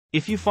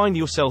If you find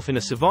yourself in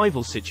a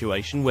survival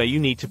situation where you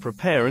need to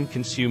prepare and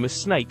consume a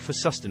snake for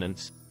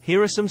sustenance,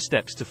 here are some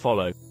steps to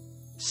follow.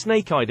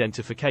 Snake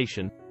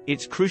identification.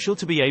 It's crucial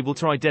to be able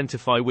to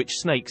identify which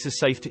snakes are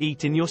safe to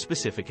eat in your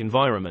specific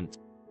environment.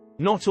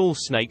 Not all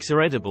snakes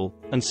are edible,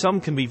 and some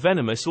can be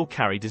venomous or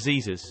carry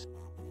diseases.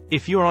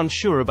 If you're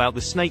unsure about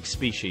the snake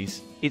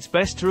species, it's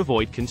best to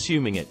avoid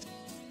consuming it.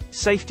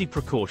 Safety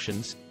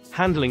precautions.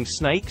 Handling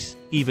snakes,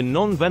 even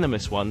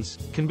non-venomous ones,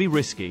 can be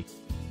risky.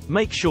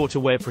 Make sure to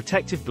wear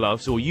protective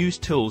gloves or use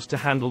tools to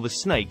handle the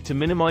snake to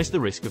minimize the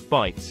risk of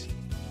bites.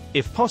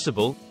 If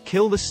possible,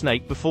 kill the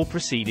snake before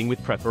proceeding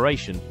with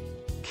preparation.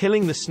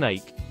 Killing the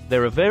snake.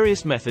 There are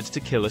various methods to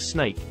kill a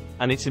snake,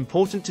 and it's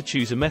important to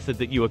choose a method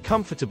that you are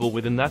comfortable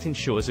with and that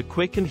ensures a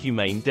quick and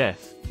humane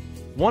death.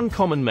 One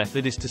common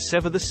method is to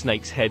sever the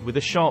snake's head with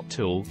a sharp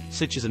tool,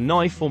 such as a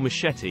knife or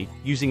machete,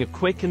 using a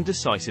quick and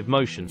decisive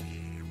motion.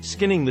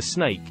 Skinning the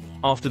snake.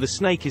 After the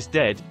snake is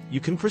dead, you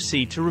can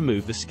proceed to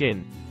remove the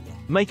skin.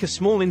 Make a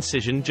small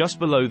incision just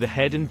below the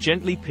head and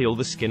gently peel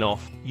the skin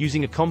off,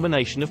 using a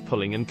combination of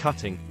pulling and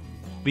cutting.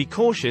 Be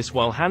cautious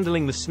while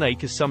handling the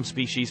snake as some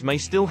species may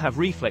still have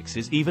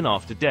reflexes even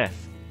after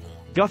death.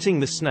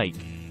 Gutting the snake.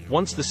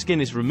 Once the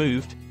skin is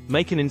removed,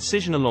 make an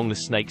incision along the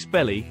snake's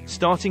belly,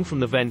 starting from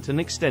the vent and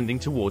extending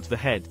towards the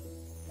head.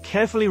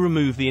 Carefully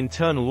remove the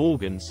internal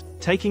organs,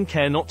 taking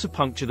care not to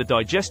puncture the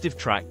digestive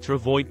tract to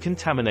avoid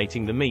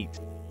contaminating the meat.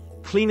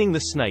 Cleaning the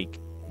snake.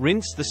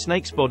 Rinse the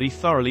snake's body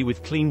thoroughly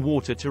with clean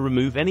water to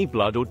remove any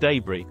blood or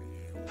debris.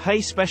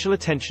 Pay special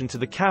attention to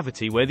the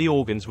cavity where the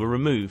organs were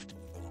removed.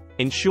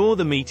 Ensure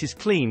the meat is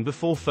clean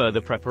before further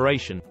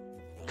preparation.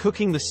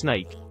 Cooking the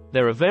snake.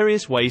 There are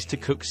various ways to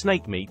cook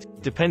snake meat,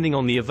 depending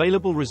on the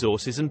available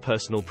resources and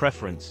personal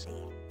preference.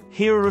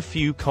 Here are a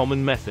few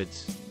common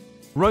methods.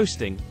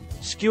 Roasting.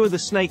 Skewer the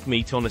snake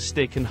meat on a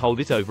stick and hold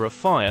it over a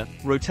fire,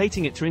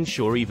 rotating it to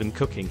ensure even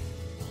cooking.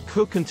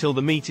 Cook until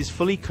the meat is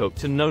fully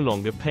cooked and no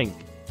longer pink.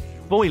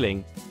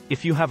 Boiling.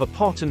 If you have a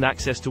pot and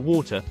access to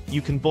water,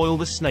 you can boil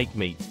the snake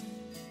meat.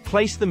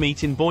 Place the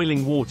meat in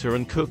boiling water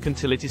and cook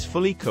until it is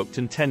fully cooked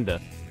and tender.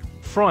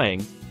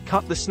 Frying.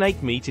 Cut the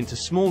snake meat into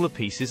smaller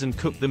pieces and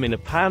cook them in a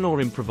pan or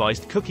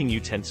improvised cooking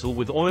utensil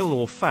with oil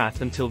or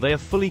fat until they are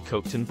fully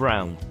cooked and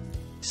browned.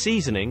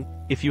 Seasoning.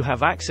 If you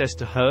have access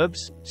to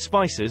herbs,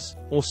 spices,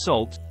 or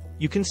salt,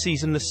 you can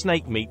season the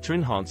snake meat to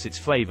enhance its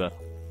flavor.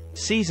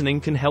 Seasoning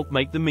can help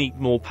make the meat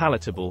more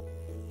palatable.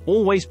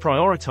 Always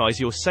prioritize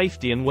your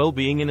safety and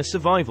well-being in a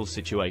survival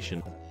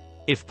situation.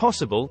 If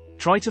possible,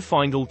 try to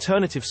find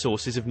alternative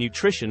sources of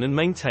nutrition and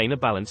maintain a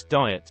balanced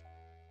diet.